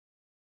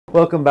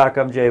Welcome back,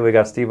 I'm Jay. We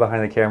got Steve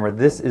behind the camera.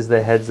 This is the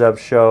Heads Up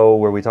Show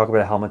where we talk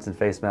about helmets and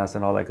face masks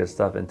and all that good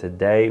stuff. And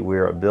today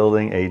we're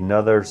building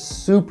another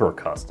super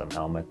custom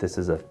helmet. This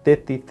is a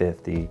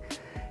 50-50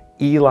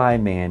 Eli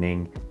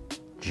Manning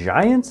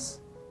Giants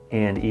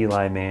and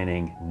Eli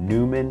Manning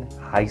Newman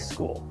High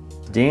School.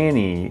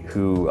 Danny,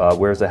 who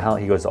wears the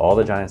helmet, he goes to all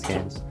the Giants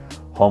games,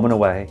 home and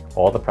away,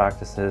 all the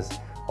practices,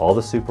 all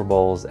the Super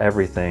Bowls,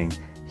 everything.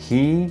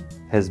 He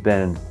has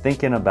been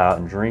thinking about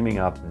and dreaming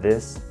up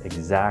this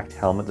exact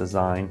helmet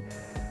design,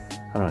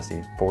 I don't know,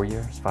 Steve, 4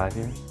 years, 5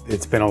 years?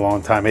 It's been a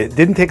long time. It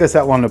didn't take us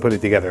that long to put it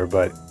together,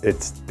 but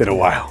it's been a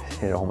while.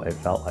 It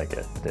felt like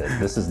it did.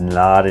 This is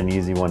not an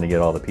easy one to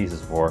get all the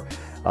pieces for.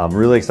 I'm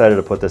really excited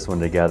to put this one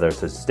together,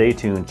 so stay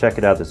tuned, check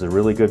it out. This is a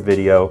really good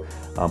video.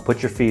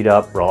 Put your feet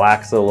up,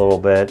 relax a little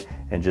bit,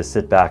 and just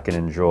sit back and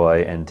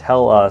enjoy. And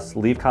tell us,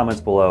 leave comments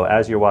below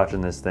as you're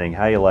watching this thing,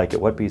 how you like it,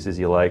 what pieces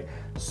you like.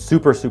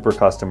 Super, super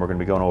custom. We're gonna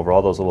be going over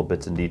all those little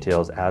bits and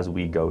details as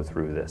we go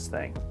through this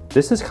thing.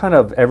 This is kind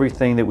of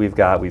everything that we've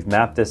got. We've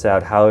mapped this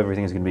out, how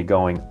everything's gonna be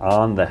going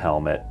on the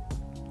helmet.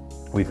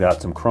 We've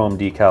got some chrome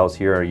decals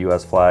here, a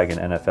US flag and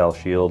NFL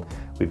shield.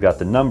 We've got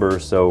the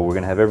numbers, so we're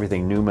gonna have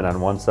everything Newman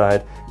on one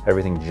side,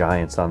 everything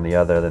Giants on the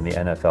other, then the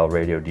NFL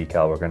radio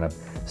decal. We're gonna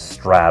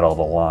straddle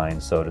the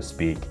line, so to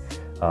speak.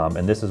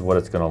 And this is what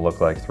it's gonna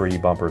look like,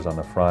 3D bumpers on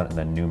the front and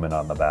then Newman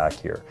on the back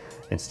here.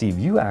 And Steve,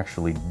 you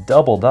actually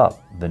doubled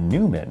up the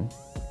Newman,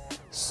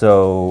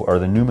 or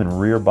the Newman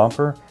rear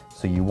bumper,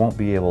 so you won't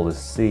be able to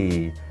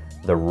see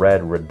the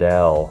red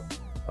Riddell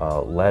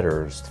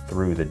letters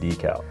through the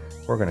decal.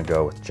 We're gonna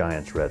go with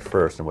Giants red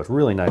first, and what's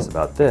really nice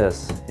about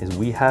this is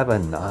we have a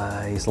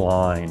nice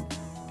line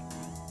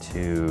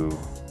to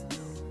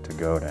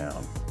go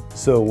down.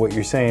 So what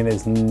you're saying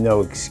is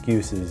no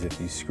excuses if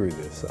you screw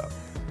this up.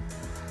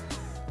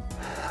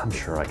 I'm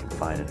sure I can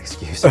find an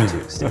excuse or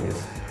two, Steve.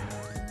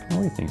 What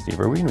do you think, Steve?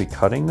 Are we gonna be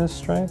cutting this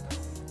stripe?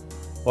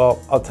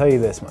 Well, I'll tell you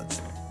this much.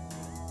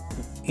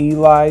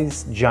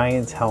 Eli's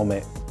Giants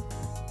helmet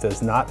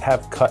does not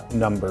have cut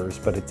numbers,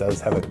 but it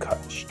does have a cut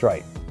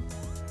stripe.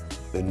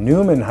 The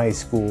Newman High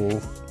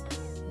School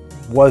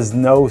was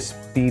no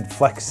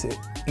Speedflex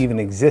even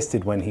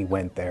existed when he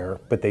went there,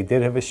 but they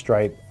did have a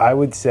stripe. I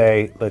would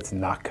say, let's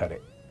not cut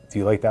it. Do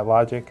you like that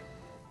logic?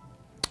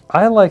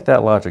 I like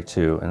that logic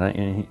too.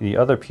 And the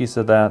other piece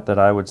of that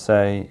I would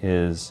say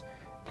is,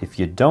 if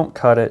you don't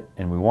cut it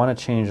and we want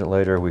to change it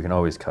later, we can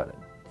always cut it.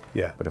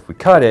 Yeah. But if we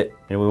cut it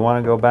and we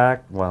want to go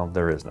back, well,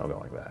 there is no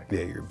going back.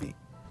 Yeah, you're beat.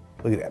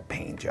 Look at that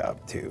paint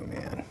job too,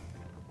 man.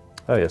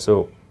 Oh yeah,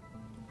 so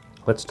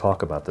let's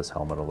talk about this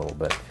helmet a little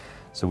bit.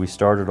 So we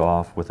started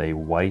off with a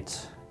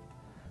white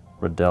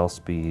Riddell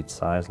Speed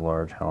size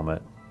large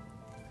helmet,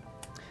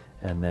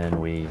 and then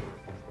we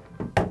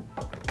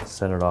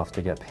set it off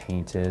to get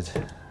painted.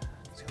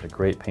 It's got a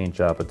great paint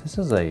job, but this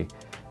is a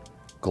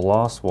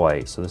gloss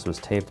white, so this was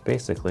taped,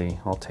 basically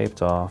all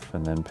taped off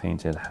and then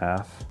painted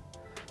half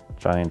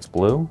Giants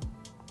blue,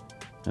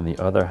 and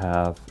the other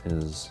half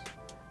is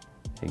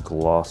a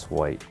gloss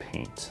white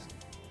paint.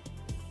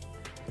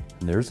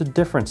 And there's a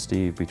difference,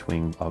 Steve,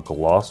 between a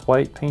gloss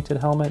white painted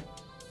helmet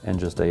and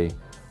just a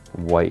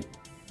white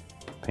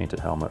painted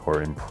helmet,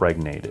 or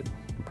impregnated.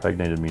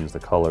 Impregnated means the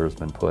color has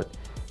been put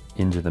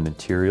into the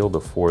material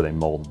before they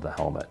molded the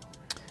helmet.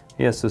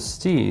 Yeah, so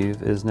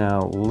Steve is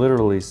now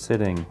literally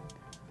sitting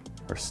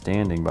or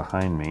standing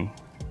behind me.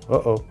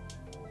 Uh-oh.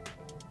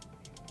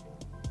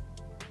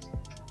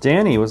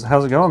 Danny,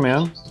 how's it going,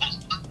 man?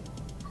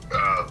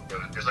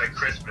 It's like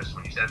Christmas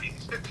when you send me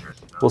these pictures.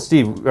 You know? Well,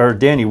 Steve, or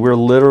Danny, we're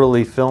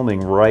literally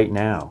filming right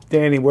now.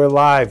 Danny, we're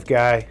live,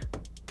 guy.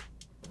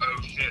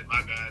 Oh shit,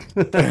 my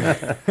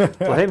bad.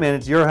 Well, hey man,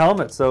 it's your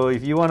helmet, so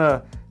if you want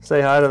to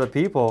say hi to the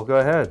people, go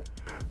ahead.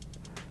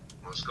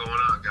 What's going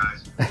on,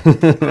 guys?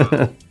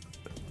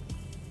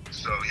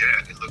 So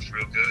yeah, it looks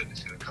real good.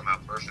 It's gonna come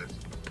out perfect.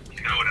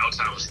 You know what else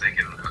I was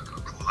thinking? A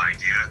cool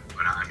idea,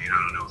 but I mean,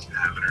 I don't know if you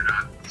have it or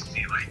not. You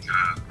see, like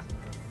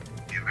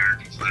the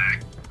American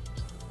flag.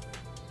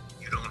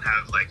 You don't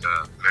have like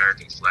a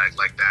American flag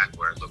like that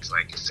where it looks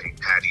like a St.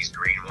 Patty's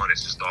green one.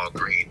 It's just all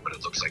green, but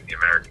it looks like the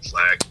American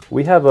flag.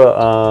 We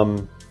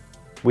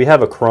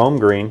have a chrome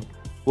green.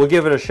 We'll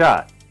give it a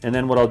shot, and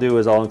then what I'll do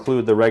is I'll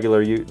include the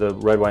regular, the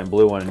red, white, and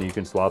blue one, and you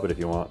can swap it if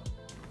you want.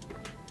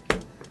 All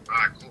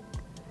right, cool.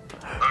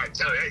 All right,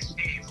 tell you, hey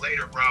Steve,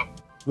 later, bro.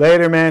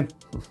 Later, man.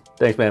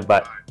 Thanks, man. Bye.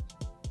 All right.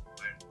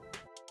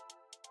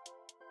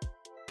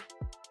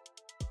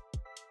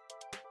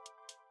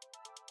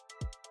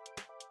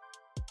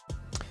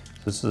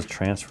 This is a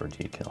transfer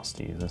decal,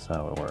 Steve. This is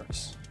how it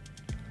works.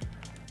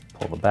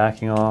 Pull the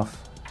backing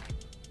off.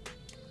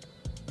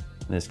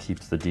 This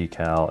keeps the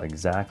decal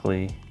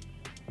exactly,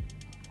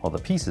 well, the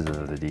pieces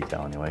of the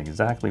decal anyway,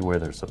 exactly where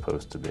they're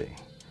supposed to be.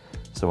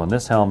 So on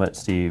this helmet,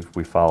 Steve,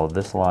 we follow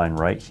this line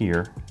right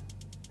here.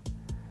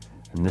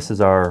 And this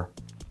is our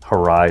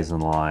horizon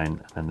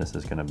line, and this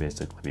is going to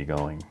basically be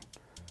going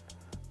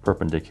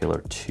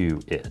perpendicular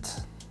to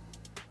it.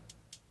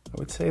 I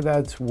would say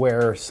that's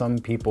where some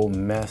people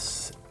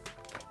mess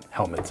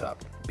helmets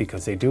up,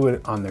 because they do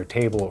it on their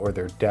table or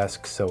their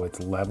desk so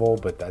it's level,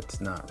 but that's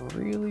not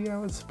really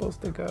how it's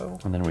supposed to go.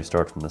 And then we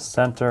start from the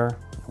center,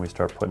 and we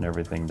start putting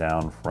everything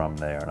down from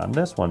there. And on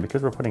this one,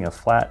 because we're putting a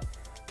flat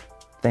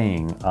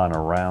thing on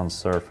a round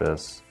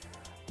surface,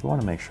 you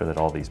want to make sure that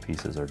all these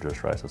pieces are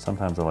just right. So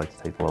sometimes I like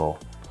to take the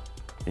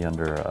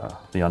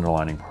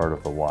underlining part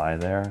of the Y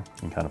there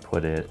and kind of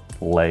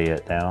lay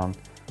it down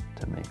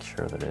to make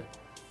sure that it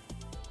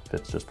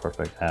fits just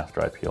perfect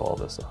after I peel all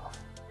this off.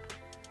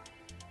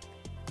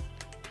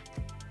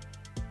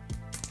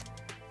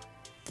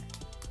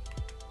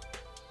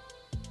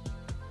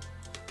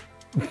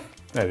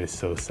 That is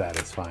so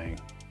satisfying.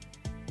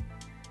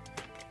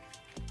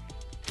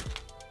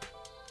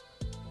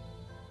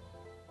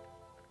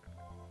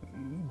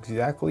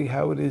 Exactly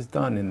how it is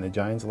done in the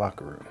Giants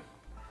locker room.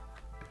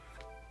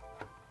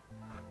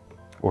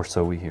 Or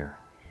so we hear.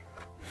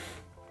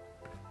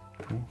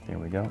 Okay, there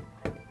we go.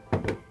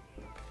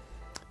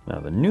 Now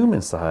the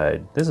Newman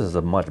side, this is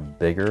a much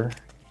bigger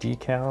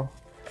decal.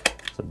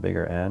 It's a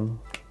bigger N.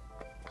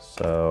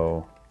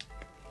 So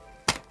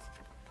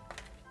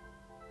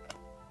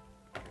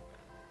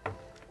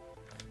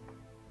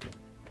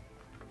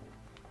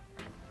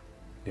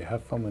yeah,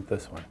 have fun with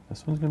this one.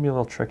 this one's gonna be a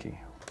little tricky.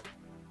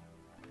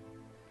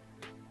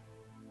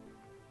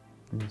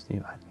 I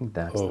think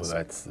that's oh,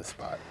 that's the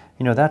spot.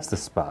 You know, that's the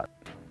spot.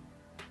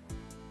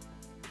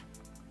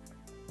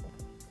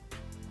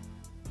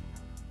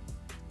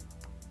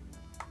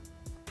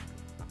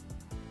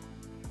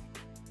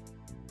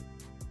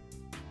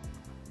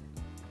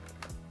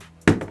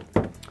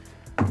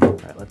 All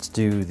right, let's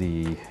do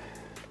the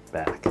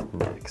back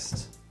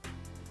next.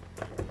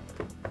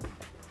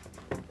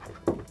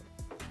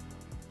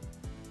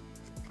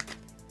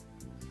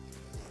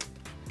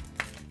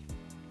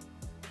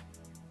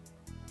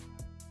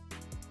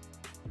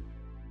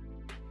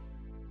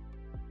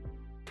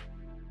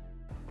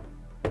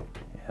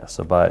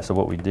 So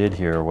what we did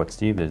here, what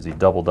Steve did is he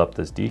doubled up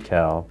this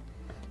decal.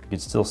 You can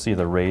still see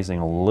the raising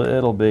a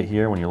little bit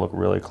here when you look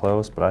really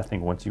close, but I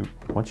think once you're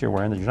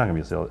wearing this, you're not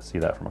gonna be able to see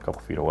that from a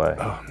couple feet away.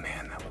 Oh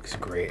man, that looks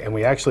great. And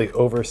we actually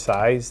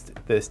oversized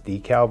this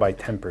decal by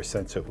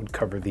 10% so it would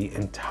cover the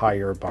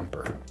entire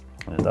bumper.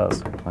 And it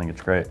does. I think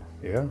it's great.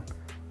 Yeah.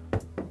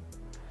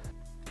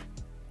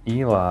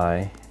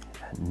 Eli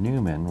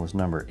Newman was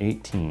number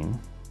 18.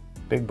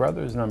 Big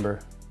brother's number.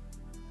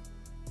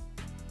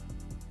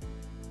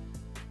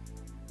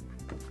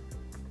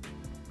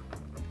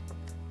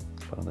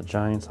 But on the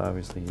Giants,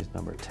 obviously he's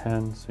number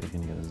 10, so you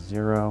can get a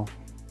 0.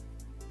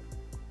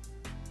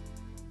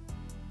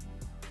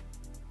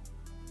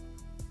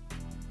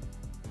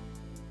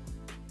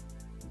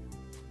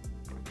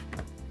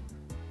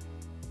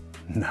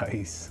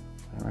 Nice.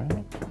 All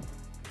right.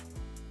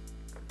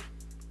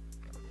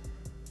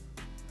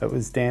 That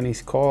was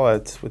Danny's call.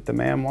 That's what the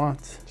man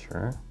wants.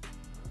 Sure.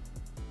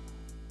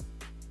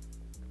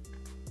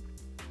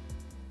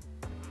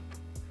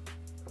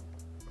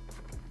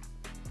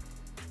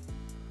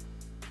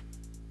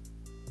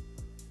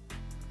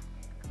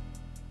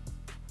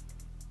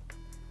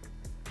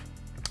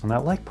 And I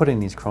like putting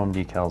these chrome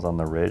decals on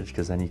the ridge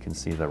because then you can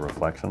see the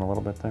reflection a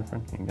little bit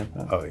different. You can get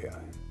that? Oh yeah.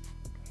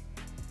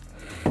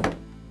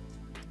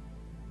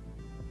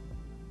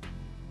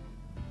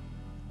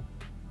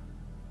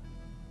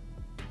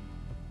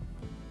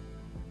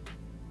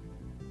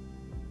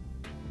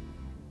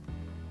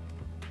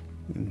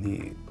 In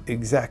the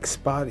exact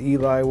spot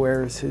Eli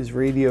wears his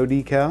radio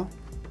decal.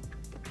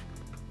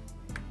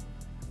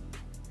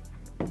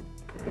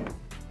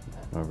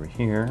 Over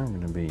here, I'm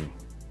going to be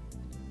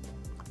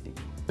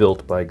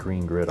built by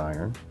Green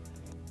Gridiron.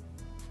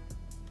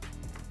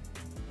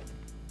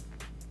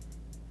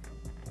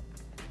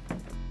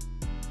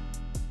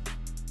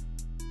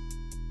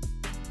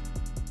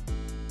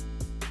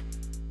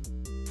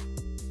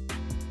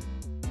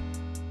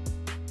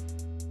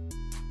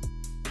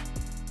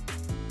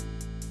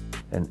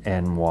 An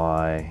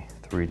NY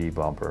 3D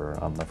bumper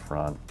on the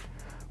front.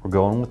 We're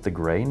going with the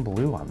gray and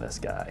blue on this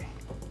guy.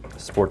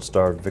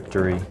 SportStar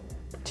Victory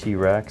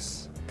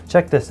T-Rex.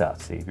 Check this out,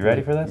 Steve. You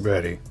ready for this?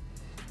 Ready.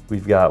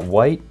 We've got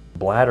white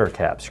bladder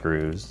cap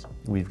screws.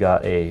 We've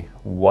got a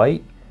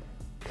white,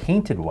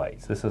 painted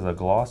white. So this is a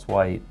gloss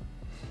white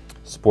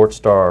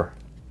SportStar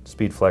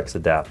Speedflex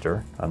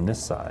adapter on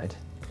this side.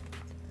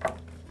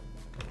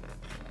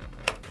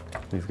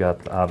 We've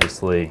got,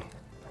 obviously,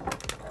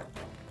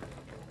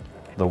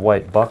 the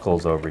white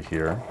buckles over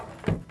here.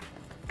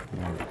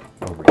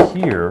 Over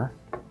here,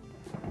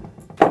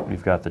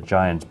 we've got the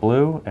Giants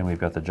blue, and we've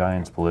got the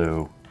Giants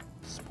blue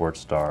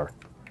SportStar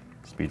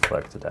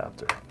Speedflex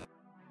adapter.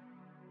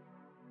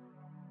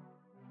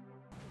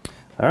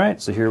 All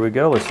right, so here we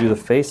go. Let's do the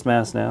face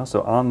mask now.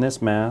 So on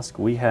this mask,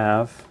 we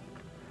have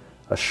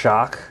a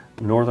SHOC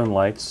Northern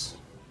Lights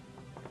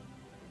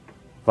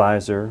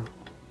visor.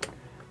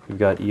 We've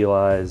got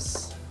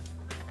Eli's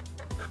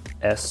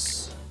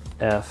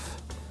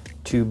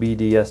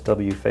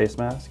SF2BDSW face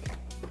mask.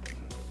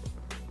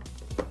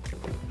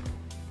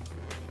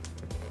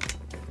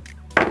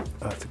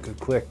 That's a good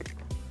click.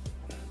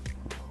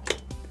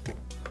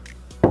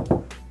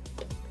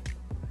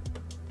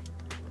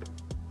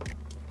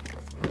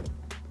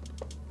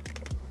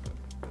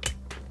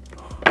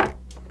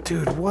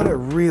 Dude, what a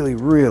really,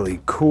 really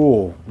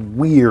cool,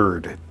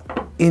 weird,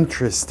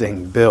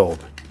 interesting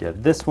build. Yeah,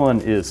 this one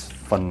is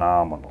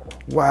phenomenal.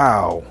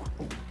 Wow.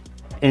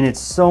 And it's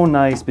so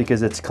nice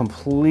because it's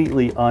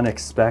completely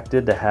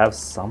unexpected to have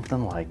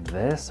something like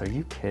this. Are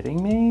you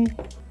kidding me?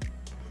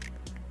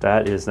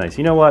 That is nice.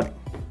 You know what?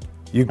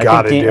 You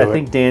gotta do it. I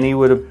think Danny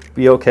would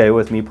be okay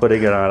with me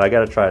putting it on. I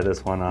gotta try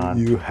this one on.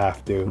 You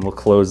have to. And we'll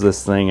close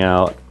this thing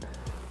out.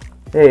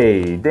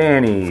 Hey,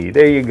 Danny,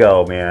 there you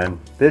go, man.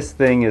 This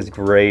thing is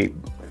great.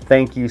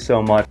 Thank you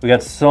so much. We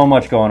got so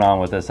much going on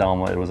with this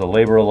helmet. It was a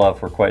labor of love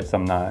for quite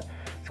some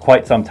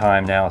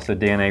time now. So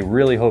Dan, I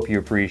really hope you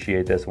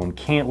appreciate this one.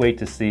 Can't wait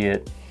to see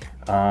it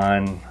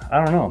on, I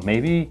don't know,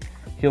 maybe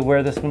he'll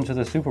wear this one to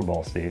the Super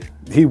Bowl, Steve.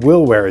 He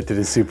will wear it to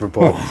the Super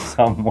Bowl.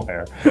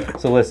 Somewhere.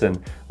 So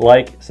listen,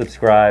 like,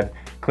 subscribe,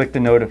 click the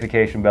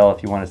notification bell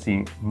if you want to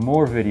see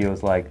more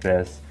videos like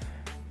this.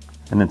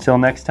 And until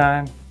next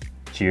time,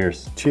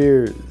 cheers.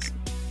 Cheers.